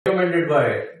recommended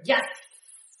by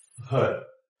her.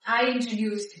 I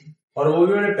introduced him. और वो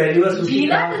भी मैंने पहली बार सुशी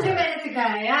जीना तुझे मैंने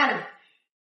सिखाया यार.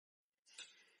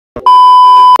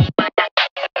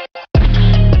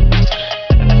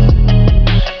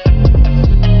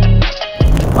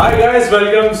 Hi guys,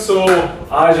 welcome. So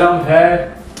आज हम हैं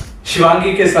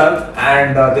शिवांगी के साथ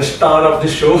and the star of the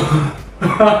show.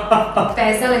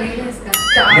 पैसा लगेगा इसका.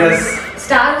 Yes.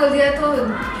 स्टार बोल दिया तो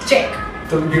चेक.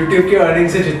 तो YouTube के अर्निंग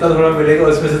से जितना थोड़ा मिलेगा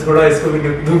उसमें से थोड़ा इसको भी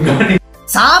दूंगा नहीं.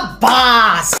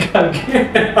 शाबाश.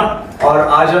 और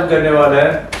आज हम करने वाले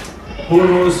हैं Who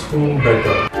knows whom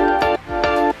better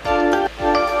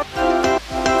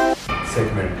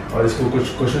segment. और इसको कुछ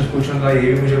क्वेश्चंस पूछूंगा, ये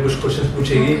भी मुझे कुछ क्वेश्चंस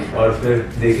पूछेगी और फिर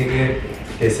देखेंगे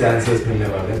कैसे आंसर्स मिलने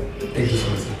वाले हैं. एक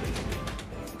दूसरे से.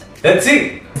 Let's see.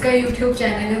 इसका YouTube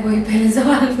चैनल है, वही पहले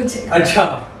सवाल पूछेगा. अच्छा,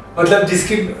 मतलब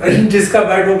जिसका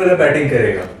बैट वो पहले बैटिंग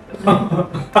करेगा.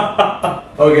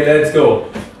 Okay, let's go.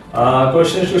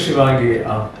 Questions to Shivangi.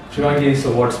 Shivangi,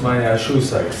 so what's my shoe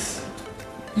size?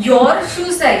 Your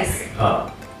shoe size?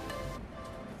 हाँ.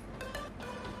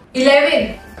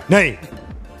 11. नहीं.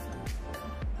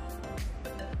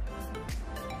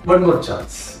 One more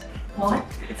chance. What?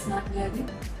 It's not 11.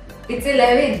 It's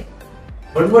 11.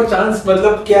 One more chance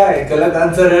मतलब क्या है? गलत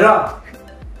आंसर है ना?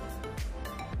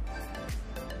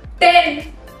 10.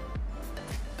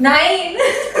 9.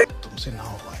 तुमसे ना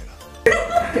हो पाएगा.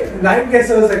 9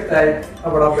 कैसे हो सकता है?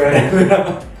 अब बड़ा पैर है मेरा.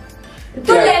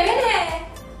 तो 11 है.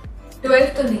 12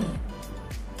 तो नहीं है.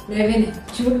 11 है.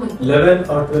 झूठ मत. 11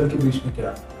 और 12 के बीच में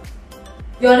क्या?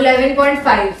 You're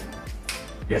 11.5.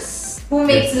 Yes. Who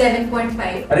makes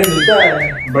 11.5? अरे मिलता है,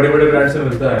 बड़े-बड़े ब्रांड से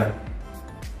मिलता है.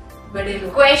 बड़े लोग.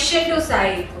 Question to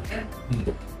Sai. Okay.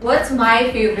 What's my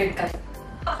favorite color?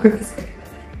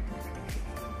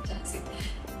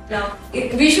 Now,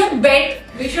 we should bet.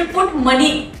 We should put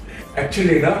money.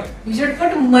 Actually ना. We should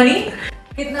put money.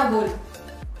 कितना बोल?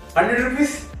 100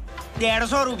 rupees.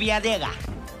 150 रुपया देगा.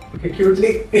 Okay,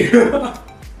 cutely.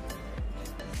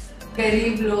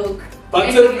 गरीब लोग.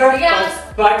 500 रुपया.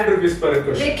 500 rupees per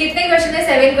question. कितने क्वेश्चन है?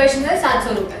 7 क्वेश्चन है.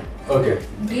 700 रुपए. Okay.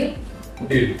 Deal.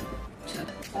 Deal.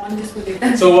 On जिसको देता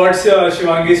है. So what's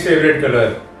Shivangi's favorite color?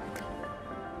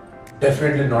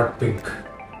 Definitely not pink.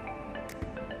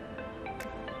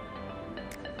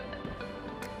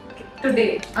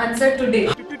 Today. Answer today.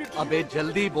 अबे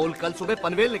जल्दी बोल, कल सुबह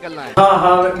पनवेल निकलना है.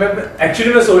 हाँ मैं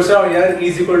एक्चुअली मैं सोच रहा हूँ यार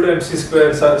E =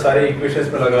 MC² सारे इक्वेशंस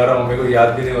में लगा रहा हूँ, मेरे को याद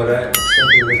भी नहीं हो रहा है.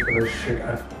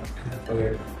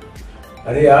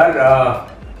 अरे यार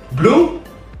ब्लू.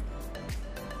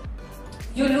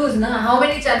 You lose ना. How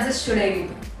many chances should I give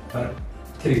you?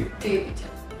 3. 3.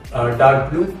 Dark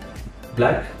blue,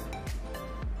 black.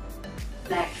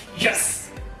 Black. Yes.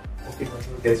 Okay,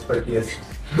 guess पर yes.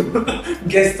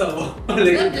 Guess था वो.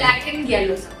 No, black and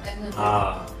yellow sometimes. हाँ.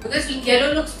 Because yellow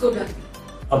looks good on me.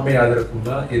 अब मैं याद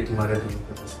रखूंगा ये तुम्हारे दोनों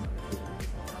को पसंद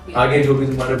है. आगे जो भी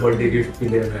तुम्हारे बर्थडे गिफ्ट के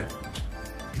लिए मैं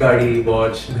गाड़ी,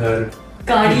 वॉच, घर.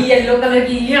 गाड़ी येलो कलर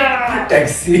की.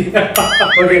 Taxi.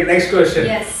 Okay, next question.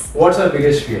 Yes. What's our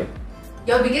biggest fear?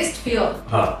 Your biggest fear?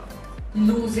 हाँ.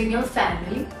 Losing your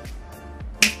family.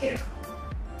 Okay.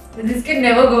 This can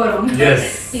never go wrong.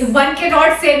 Yes. One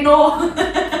cannot say no.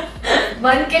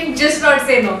 One can just not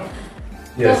say no.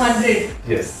 Yes. 100.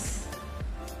 Yes.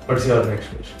 What's your next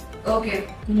question? Okay.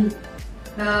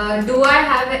 Do I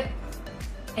have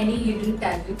any hidden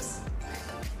talents?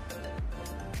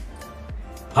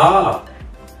 हाँ.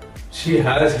 She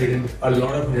has a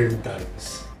lot of hidden talents.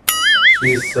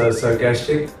 She is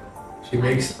sarcastic. She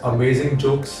makes amazing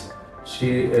jokes. She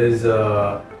is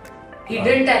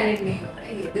hidden talent नहीं हो रहा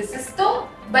है. This is तो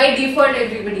by default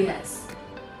everybody has.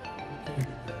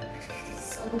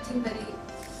 Something very.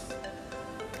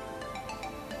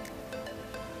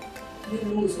 You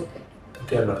lose, okay.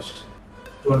 Okay, I lost.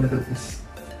 200 rupees.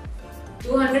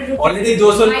 200 rupees. Already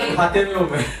 200 खाते में हूँ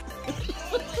मैं.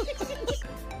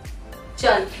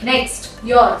 चल, next,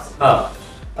 yours. हाँ.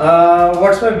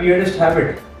 What's my weirdest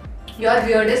habit? Your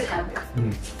weirdest habit.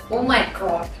 Oh my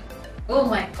god. Oh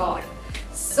my god.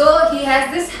 So he has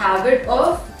this habit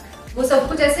of वो सब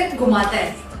कुछ ऐसे घुमाता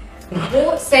है.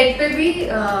 वो सेट पे भी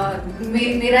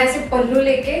मेरा ऐसे पल्लू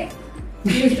लेके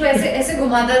ऐसे ऐसे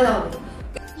घुमाता था.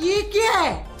 ये क्या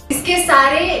है? इसके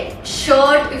सारे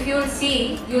shirt if you'll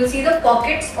see the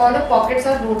pockets, all the pockets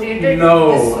are rotated. No.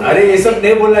 अरे ये सब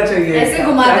नहीं बोलना चाहिए. ऐसे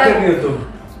घुमाता है. क्या कर रही हो तुम?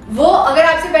 वो अगर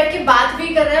आपसे बैठ के बात भी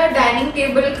कर रहा है, डाइनिंग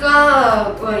टेबल का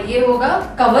ये होगा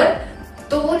कवर,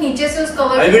 तो वो नीचे से उस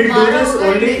कवर को मारा होगा.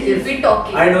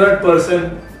 I know that person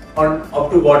on up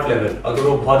to what level. अगर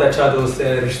वो बहुत अच्छा दोस्त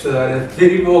है, रिश्तेदार है, फिर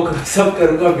भी वो सब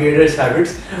करूँगा weirdest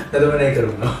habits, तो मैं नहीं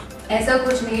करूँगा. ऐसा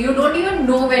कुछ नहीं, you don't even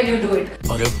know when you do it.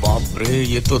 अरे बाप रे,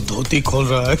 ये तो धोती खोल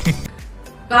रहा है।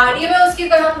 गाड़ी में उसकी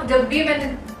कलम, जब भी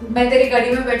मैं तेरी गाड़ी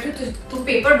में बैठी तो तू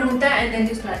पेपर ढूंढता है and then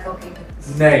you start talking.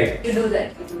 नहीं। You do that.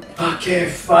 Okay,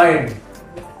 fine.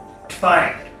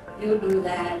 You do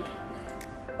that.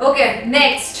 Okay,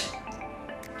 next.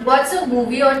 What's a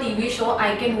movie or TV show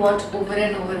I can watch over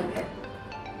and over again?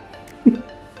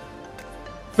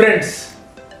 Friends.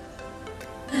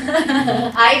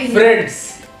 Friends.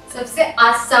 सबसे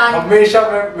आसान। हमेशा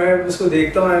मैं उसको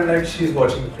देखता हूँ and like she's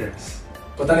watching Friends.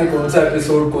 पता नहीं कौन सा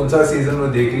एपिसोड, कौन सा सीजन वो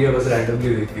देख रही है, बस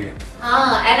रैंडमली देख रही है।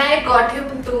 हाँ, and I got him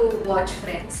to watch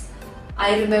Friends. I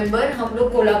remember हम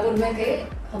लोग कोल्हापुर में थे,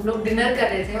 हम लोग डिनर कर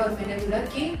रहे थे और मैंने बोला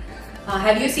कि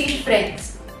have you seen Friends?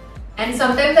 And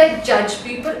sometimes I judge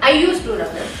people. I used to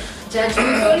rather judge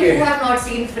people who have not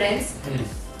seen Friends.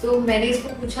 तो मैंने इसको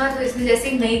पूछा तो इसने जैसे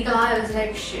ही नहीं कहा, I was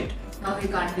like shit, now we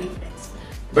can't be friends.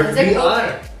 But we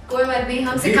are. कोई बात नहीं,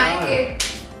 हम सिखाएंगे।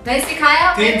 मैं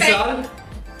सिखाया। 3 साल।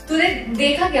 तूने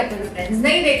देखा क्या फिर Friends?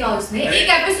 नहीं देखा उसने। एक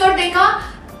एपिसोड देखा।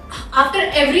 After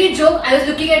every joke, I was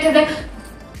looking at him like,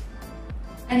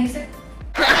 and he said,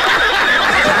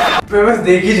 मैं बस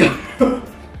देख ही जा रहा हूँ।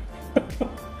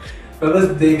 मैं बस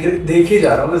देख ही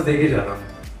जा रहा हूँ, बस देख ही जा रहा हूँ।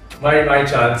 My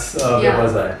chance मेरे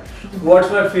पास आया। What's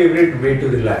my favorite way to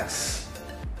relax?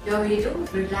 Your way to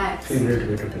relax. Favorite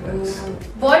way to relax.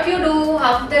 What you do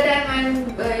half the time?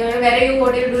 Where are you?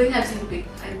 What are you doing? I'm sleeping.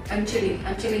 I'm chilling.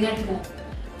 I'm chilling at home.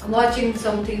 I'm watching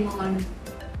something on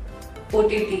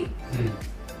OTT.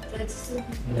 That's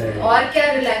और क्या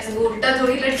relax? वो उल्टा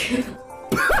थोड़ी लड़की।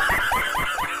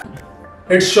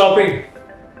 It's shopping.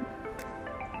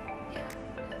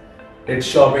 It's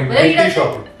shopping. Weekly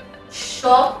shopping.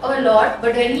 Shop a lot,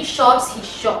 but when he shops, he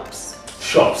shops.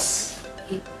 Shops.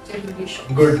 He generally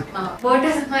shops. Good. What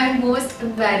is my most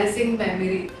embarrassing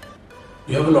memory?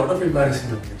 You have a lot of embarrassing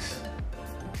memories.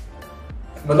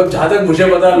 मतलब जहाँ तक मुझे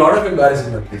पता है, lot of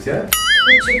embarrassing memories, yeah.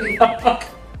 कुछ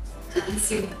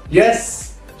भी। Yes,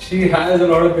 she has a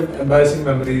lot of embarrassing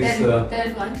memories. Tell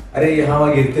one. अरे यहाँ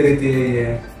वहाँ गिरते रहती है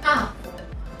ये।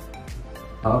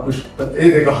 हाँ कुछ ये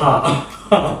देखो हाँ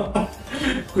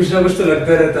कुछ ना कुछ तो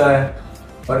लगता रहता है।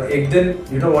 और एक दिन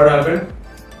you know what happened?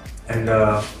 And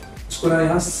उसको ना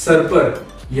यहाँ सर पर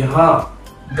यहाँ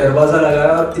दरवाजा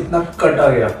लगाया और इतना कट आ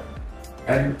गया।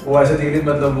 And वो ऐसे दिख रही,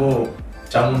 मतलब वो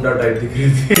चामुंडा टाइप दिख रही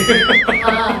थी।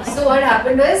 हाँ, so what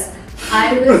happened was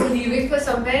I was leaving for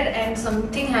somewhere and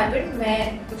something happened. मैं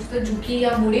कुछ तो झुकी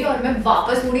या मुड़ी और मैं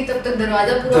वापस मुड़ी, तब तक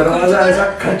दरवाजा ऐसा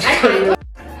खच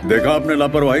देखा आपने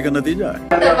लापरवाही का नतीजा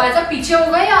है। दरवाजा पीछे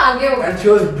होगा या आगे होगा? And she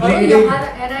was bleeding.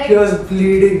 She was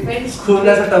bleeding. खून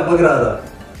ऐसा टपक रहा था।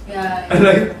 Yeah.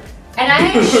 And I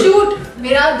had shoot.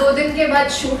 मेरा 2 दिन के बाद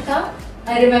शूट था।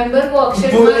 I remember वो अक्षय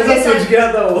कुमार के साथ गया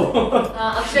था वो।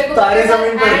 अक्षय कुमार के साथ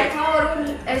ऐड था और वो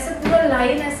ऐसे पूरा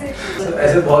लाइन ऐसे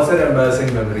बहुत सारे embarrassing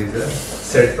memories है।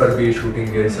 सेट पर भी शूटिंग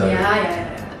के साथ। Yeah.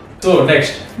 So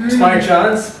next, it's my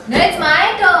chance. No, it's my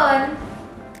turn.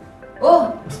 Oh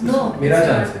no. मेरा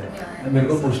चांस है। मेरे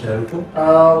को पूछना है रुको।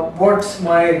 What's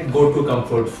my go-to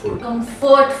comfort food?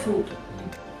 Comfort food.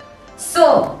 So,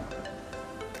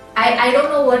 I don't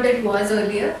know what it was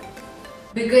earlier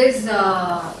because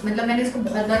मतलब मैंने इसको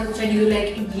बहुत बार पूछा, do you like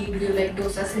idli, do you like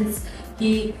dosa, since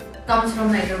he comes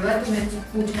from Hyderabad, तो मैंने उसको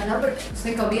पूछा था, but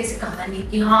उसने कभी ऐसे कहा नहीं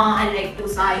कि हाँ I like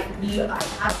dosa, I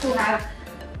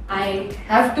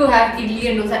have to have idli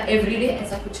and dosa every day,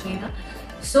 ऐसा कुछ नहीं था.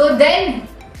 So then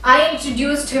I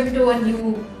introduced him to a new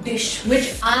dish which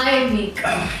I make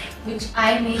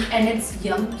and it's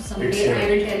yum. Someday I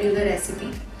will tell you the recipe.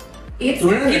 It's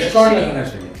restaurant लगाना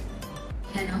चाहिए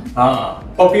है ना?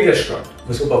 हाँ, puppy restaurant,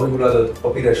 उसको पपी बुला दो,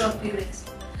 puppy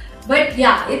restaurant. But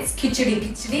yeah, it's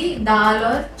खिचड़ी, दाल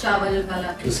और चावल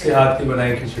वाला। उसके हाथ की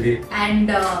बनाई खिचड़ी।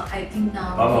 And I think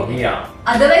now. Mamma mia.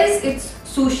 Otherwise, it's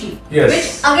sushi. Yes.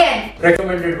 Which again.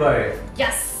 Recommended by.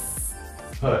 Yes.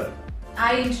 Her.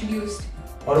 I introduced.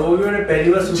 और वो भी मैंने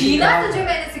पहली बार सुशी जीना तुझे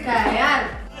मैंने सिखाया यार।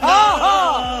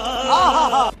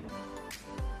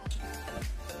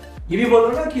 ये भी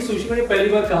बोलो ना कि सुशी मैंने पहली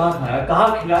बार कहाँ खाया,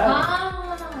 कहाँ खिलाया?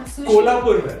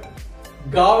 कोल्हापुर में,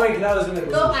 गांव में खिलाया उसने।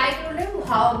 तो I told him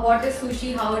what is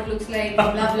sushi, how it looks like,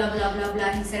 blah blah blah blah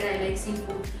blah. He said I like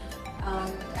seafood,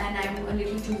 and I'm a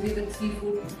little choosy with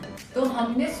seafood. तो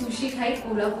हमने सुशी खाई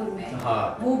कोल्हापुर में।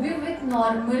 हाँ। वो भी with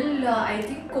normal I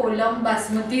think kolam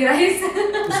basmati rice.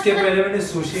 उसके पहले मैंने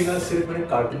सुशी ना सिर्फ मैंने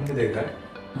कार्टून में देखा है,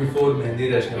 before मेहंदी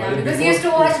रचने वाले। Because he used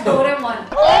to watch Doraemon.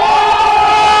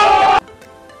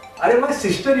 अरे my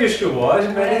sister used to watch,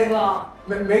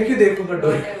 मैं क्यों देखूंगा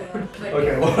Doraemon?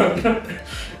 Okay,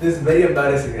 This is very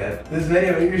embarrassing यार. This is very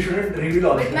you shouldn't reveal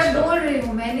all this. मैं बोल रही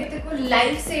हूँ, मैंने तेरे को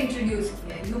लाइव से इंट्रोड्यूस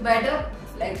किया. You better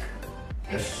like.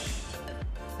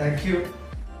 Thank you.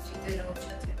 जीते रहो.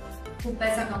 खूब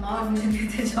पैसा कमाओ और मुझे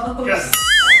देते जाओ. Yes.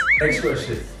 Next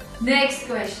question. Next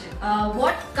question.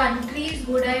 What countries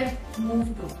would I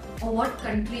move to, or what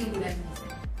country would I move to?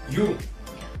 You.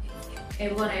 Yeah,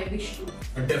 ever I wish to.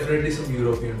 Definitely some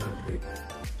European country.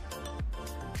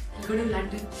 Go to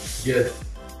London. Yes.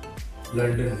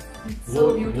 London. So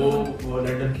वो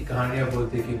London की कहानियां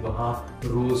बोलते हैं कि वहाँ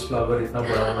रोज flower इतना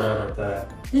बड़ा रहता है.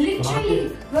 Literally.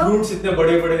 फ्रूट्स इतने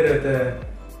बड़े रहते हैं.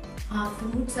 हाँ,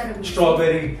 फ्रूट्स आर.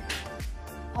 स्ट्रॉबेरी.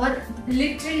 और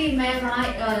लिटरली मैं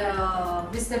वहाँ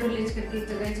विस्टर विलेज करके एक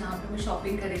जगह जहाँ पे मैं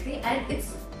शॉपिंग कर रही थी, and it's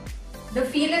the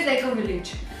feel is like a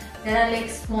village. There are like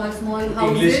small houses,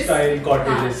 English style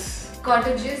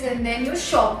cottages, and then you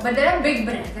shop, but there are big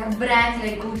brands. There are brands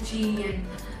like Gucci and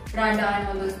Prada and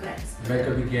all those brands. मैं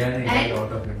कभी गया नहीं And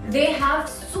out of India. they have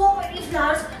so many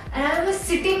flowers, and I was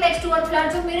sitting next to one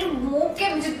flower जो मेरे मुंह के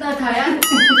जितना था यार.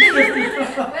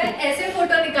 मैं ऐसे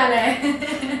फोटो निकाला है.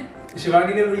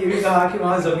 शिवांगी ने ये भी कहा कि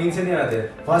वहाँ जमीन से नहीं आते,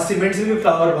 वहाँ सीमेंट से भी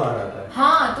फ्लावर बाहर आता है.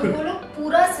 हाँ, तो वो लोग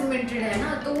पूरा सीमेंटेड है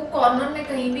ना, तो वो कॉर्नर में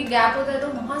कहीं भी गैप होता है तो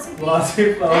वहाँ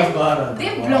से फ्लावर्स बाहर आते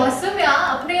हैं. दे ब्लॉसम यार.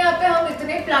 अपने यहाँ पे हम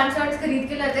इतने प्लांट्स खरीद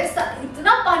के लाते हैं,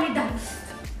 इतना पानी डाल,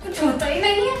 कुछ होता ही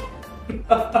नहीं है.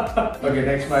 Okay,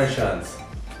 next my chance.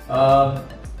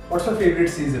 What's your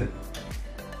favorite season?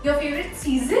 Your favorite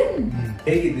season?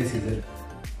 है कितनी season?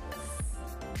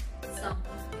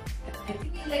 Summer. I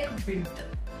think you like winter.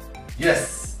 Yes,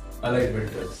 I like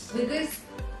winters. Because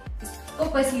इसको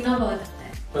पसीना बहुत आता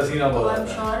है. पसीना बहुत I'm आता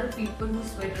है. sure people who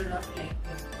sweat a lot like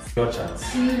winters. Your chance.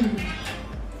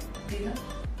 देखा?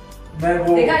 मैं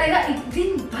वो. देखा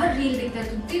दिन भर रील देखता है,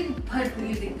 तू दिन भर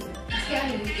रील देखता है. क्या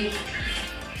रील?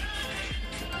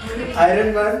 आयरन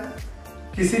मैन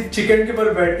किसी चिकन के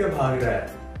ऊपर बैठ के भाग रहा है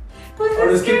और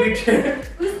उसके पीछे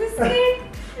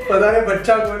पता नहीं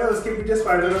बच्चा कौन है, उसके पीछे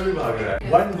स्पाइडरमैन भी भाग रहा है.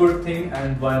 One good thing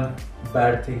and one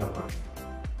bad thing about it.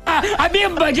 अभी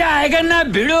मजा आएगा ना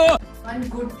भिड़ो. One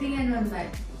good thing and one bad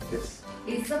thing. Yes.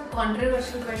 ये सब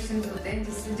controversial questions होते हैं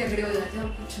जिससे झगड़े हो जाते हैं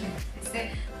और कुछ नहीं.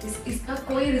 इसका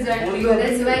कोई रिजल्ट नहीं होता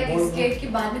है सिवाय इसके कि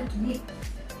बाद में तुम्हें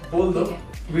बोल दो.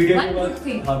 वीडियो के One बाद good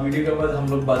thing. हाँ, वीडियो के बाद हम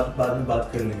लोग बाद में बात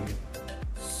कर लेंगे.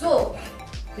 So,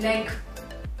 like,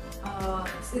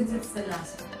 since it's the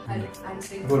last one, I'll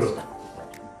say good stuff.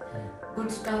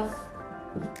 Good stuff.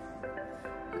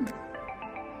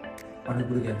 पानी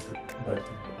पूरी कैंसिल. bad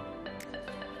thing.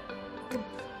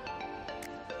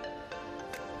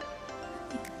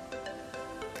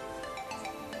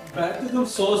 बैठ तो तुम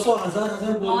 100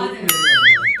 हजार बोल रही हो.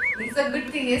 It's a good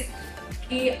thing is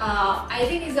कि I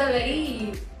think he's a very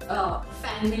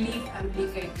family kind of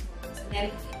person, and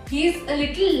he's a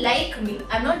little like me.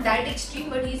 I'm not that extreme,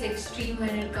 but he's extreme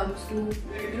when it comes to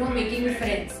making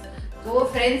friends. तो वो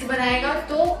friends बनाएगा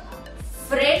तो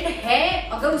friend है.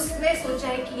 अगर उसने सोचा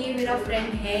है कि ये मेरा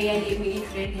friend है या ये मेरी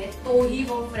friend है तो ही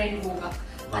वो friend होगा.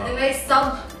 Otherwise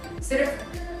सब सिर्फ.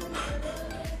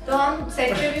 तो हम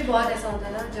सेट पे भी बहुत ऐसा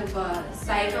होता था जब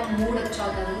साई का मूड अच्छा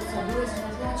होता था तो सब लोग ऐसा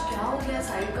बोलते आज क्या हो गया,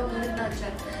 साई का मूड इतना अच्छा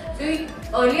है. So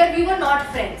earlier we were not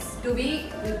friends, to be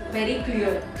very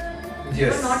clear. Yes. We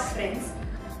were not friends.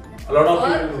 A lot of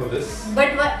people know this. But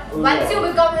once you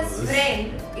become his friend,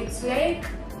 it's like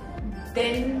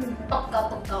then pakka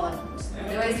almost.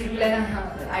 Otherwise you'll be like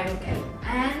I don't care.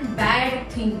 And bad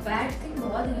thing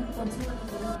बहुत है. कौन सा वाला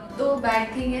बोला? तो bad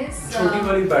thing is छोटी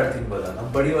वाली bad thing बताना,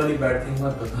 बड़ी वाली bad thing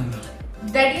मत बताना.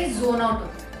 that is zone out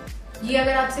होता है. ये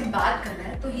अगर आपसे बात कर रहा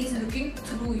है तो he is looking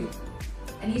through you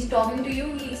and he is talking to you.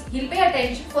 He'll pay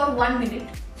attention for 1 minute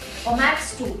or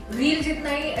max 2. Reel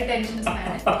जितना ही attention span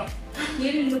है.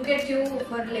 He'll look at you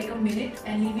for like a minute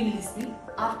and he'll be listening.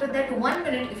 After that 1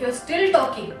 minute, if you're still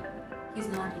talking,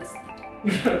 he's not listening.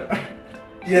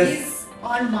 Yes. He's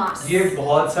on Mars. ये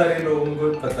बहुत सारे लोगों को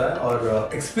पता है और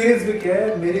एक्सपीरियंस भी किया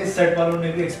है. मेरे सेट वालों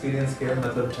ने भी एक्सपीरियंस किया है.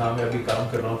 मतलब जहाँ मैं अभी काम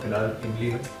कर रहा हूँ फिलहाल इमली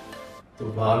में, तो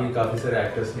वहाँ भी काफी सारे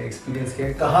एक्टर्स ने एक्सपीरियंस किया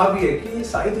है. कहा भी है कि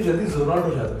साई तो जल्दी जोन आउट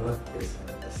हो जाता है.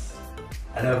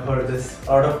 And I've heard this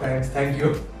a lot of times. Thank you.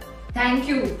 Thank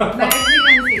you. Bad thing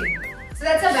I'm saying. So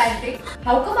that's a bad thing.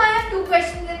 How come I have 2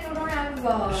 questions and you don't have?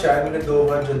 शायद मैंने 2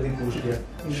 बार जल्दी पूछ लिया.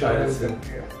 शायद से.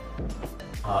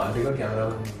 हाँ देखो कैमरा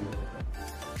में.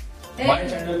 My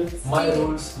channel, my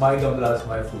rules, my gamlas,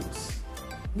 my foods.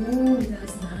 Ooh,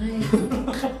 that's nice.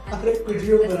 अरे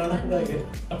वीडियो बनाना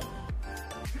पड़ेगा.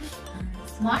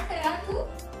 Smart है यार तू.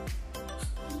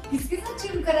 किसके साथ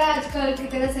चिल कर रहा है आजकल कि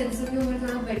तेरा सेंस ऑफ ह्यूमर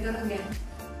थोड़ा बेटर हो गया है.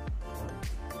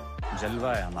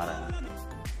 जलवा है हमारा.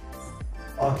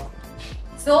 और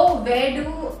So where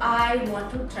do I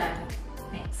want to travel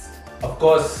next? Of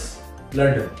course,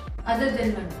 London. Other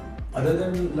than London. Other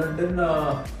than London,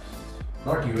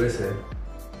 not USA.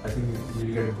 I think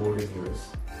you'll get bored in US.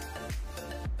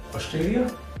 Australia?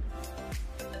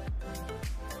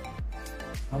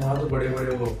 हाँ वहाँ तो बड़े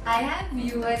बड़े वो. I have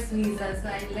US visa, so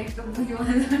I'd like to move on.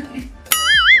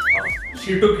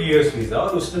 She took US visa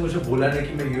और उसने मुझे बोला नहीं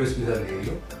कि मैं US visa ले रही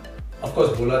हूँ. Of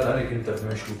course बोला था लेकिन तब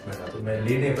मैं शूट में था तो मैं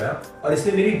ले नहीं पाया और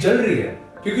इसलिए मेरी जल रही है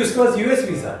क्योंकि उसके पास US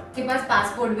visa. उसके पास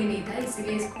पासपोर्ट भी नहीं था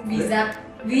इसलिए इसको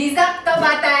वीजा तब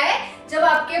आता है जब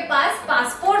आपके पास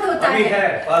पासपोर्ट होता अभी है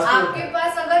पासपोर्ट. आपके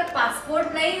पास अगर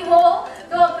पासपोर्ट नहीं हो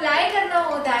तो अप्लाई करना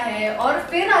होता है और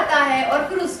फिर आता है और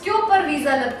फिर उसके ऊपर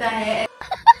वीजा लगता है.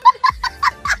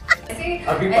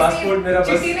 अभी पासपोर्ट मेरा बस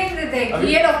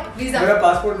मेरा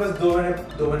पासपोर्ट बस 2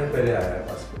 महीने पहले आया है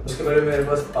पासपोर्ट. उसके पहले मेरे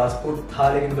पास पासपोर्ट था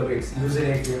लेकिन कभी यूज ही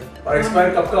नहीं किया और एक्सपायर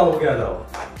कब का हो गया था वो.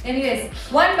 Anyways,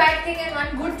 one bad thing and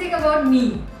one good thing about me.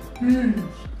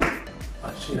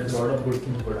 She has a lot of good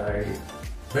things, but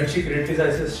when she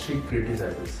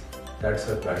criticizes, that's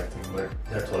a bad thing, but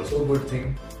that's also a good thing.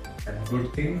 And good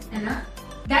thing.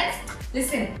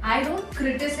 Listen, I don't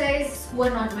criticize who are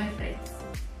not my friends.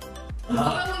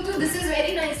 This is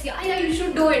very nice. Yeah, you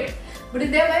should do it. But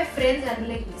if they're my friends, I'm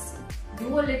like, listen, do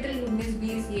a little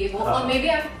 19-20 ये वो, or maybe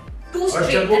I'm too और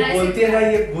strict. जब वो बोलती है ना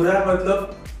ये बुरा मतलब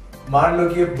मान लो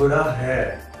कि ये बुरा है.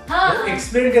 हाँ.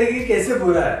 एक्सप्लेन करेगी कैसे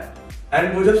बुरा है.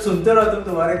 एंड वो जब सुनते रहो तुम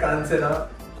तुम्हारे कान से ना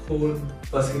खून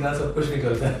पसीना सब कुछ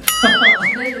निकलता है.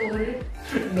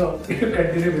 No, you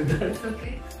continue with that.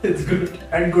 Okay. It's good.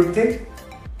 And good thing,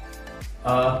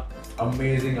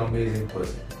 amazing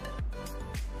person.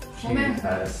 She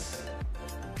has.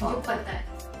 मुझे पता है.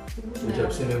 जब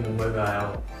से मैं मुंबई में आया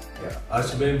हूँ, आज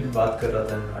सुबह बात कर रहा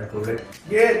था. I told her,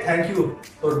 yeah, thank you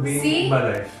for being in my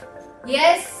life.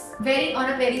 Yes, on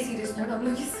a very serious note, हम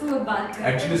लोग इस सुबह बात कर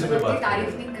रहे थे. Actually सुबह बात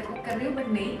तारीफ नहीं कर रही हूँ, but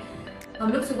नहीं.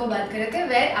 हम लोग सुबह बात कर रहे थे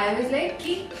where I was like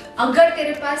कि अगर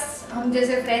तेरे पास हम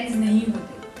जैसे फ्रेंड्स नहीं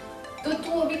होते तो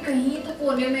तू अभी कहीं तो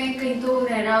कोने में कहीं तो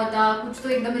रह रहा होता, कुछ तो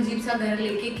एकदम अजीब सा घर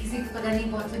लेके किसी को पता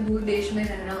नहीं कौन से दूर देश में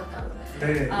रह रहा होता,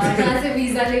 जहाँ से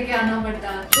वीजा लेके आना पड़ता.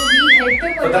 तो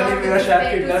पता नहीं मेरा शायद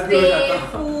किडनैप भी हो जाता.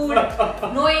 Food,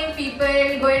 knowing people,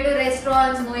 going to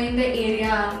restaurants, knowing the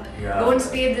area. Don't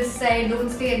stay this side,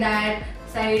 don't stay that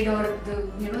side, or the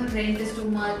rent is too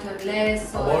much or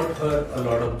less. About her, a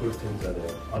lot of good things are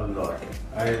there. A lot.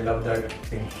 I love that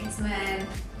thing. Thanks, man.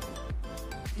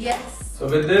 Yes. So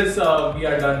with this, we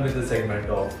are done with the segment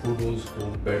of who knows who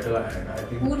better, and I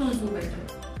think who knows who better.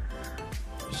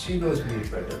 She knows me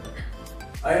better.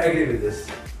 I agree with this.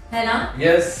 है ना?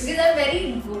 Yes. Because I'm very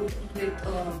good with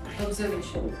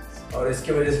observation. और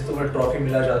इसके वजह से तुम्हें trophy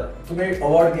मिला जाता, तुम्हें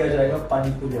अवार्ड दिया जाएगा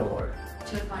पानी पूरी अवार्ड.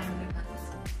 चल पानी में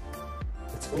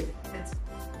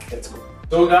Let's go.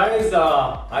 So guys,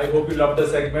 I hope you loved the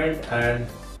segment and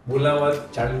भूलना मत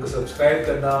चैनल को सब्सक्राइब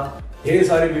करना. ढेर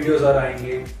सारे वीडियोस और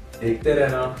आएंगे, देखते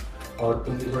रहना और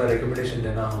तुम भी थोड़ा रिकमेंडेशन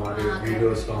देना हमारे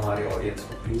वीडियोस को, हमारे ऑडियंस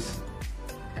को प्लीज.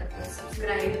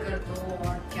 सब्सक्राइब कर दो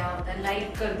और क्या होता है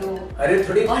लाइक कर दो. अरे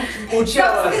थोड़ी ऊंची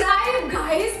आवाज. Subscribe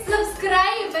guys,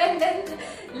 subscribe and then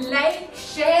like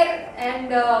share and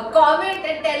comment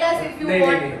and tell us if you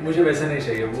want. नहीं मुझे वैसा नहीं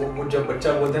चाहिए. वो जब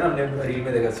बच्चा बोलते हैं ना हमने रील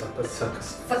में देखा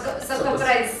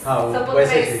सरप्राइज. हां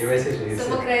वैसे चाहिए.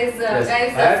 Surprise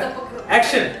guys.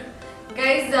 Action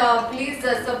guys please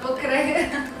subscribe.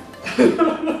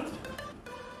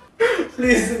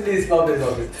 Please वापस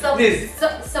प्लीज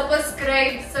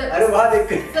सब्सक्राइब. अरे वहां देख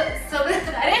के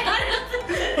अरे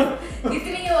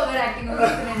इतनी ही ओवर एक्टिंग हो रही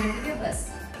है बस.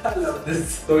 I love this.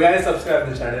 So guys, subscribe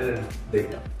to the channel and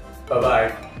देखना. Bye bye.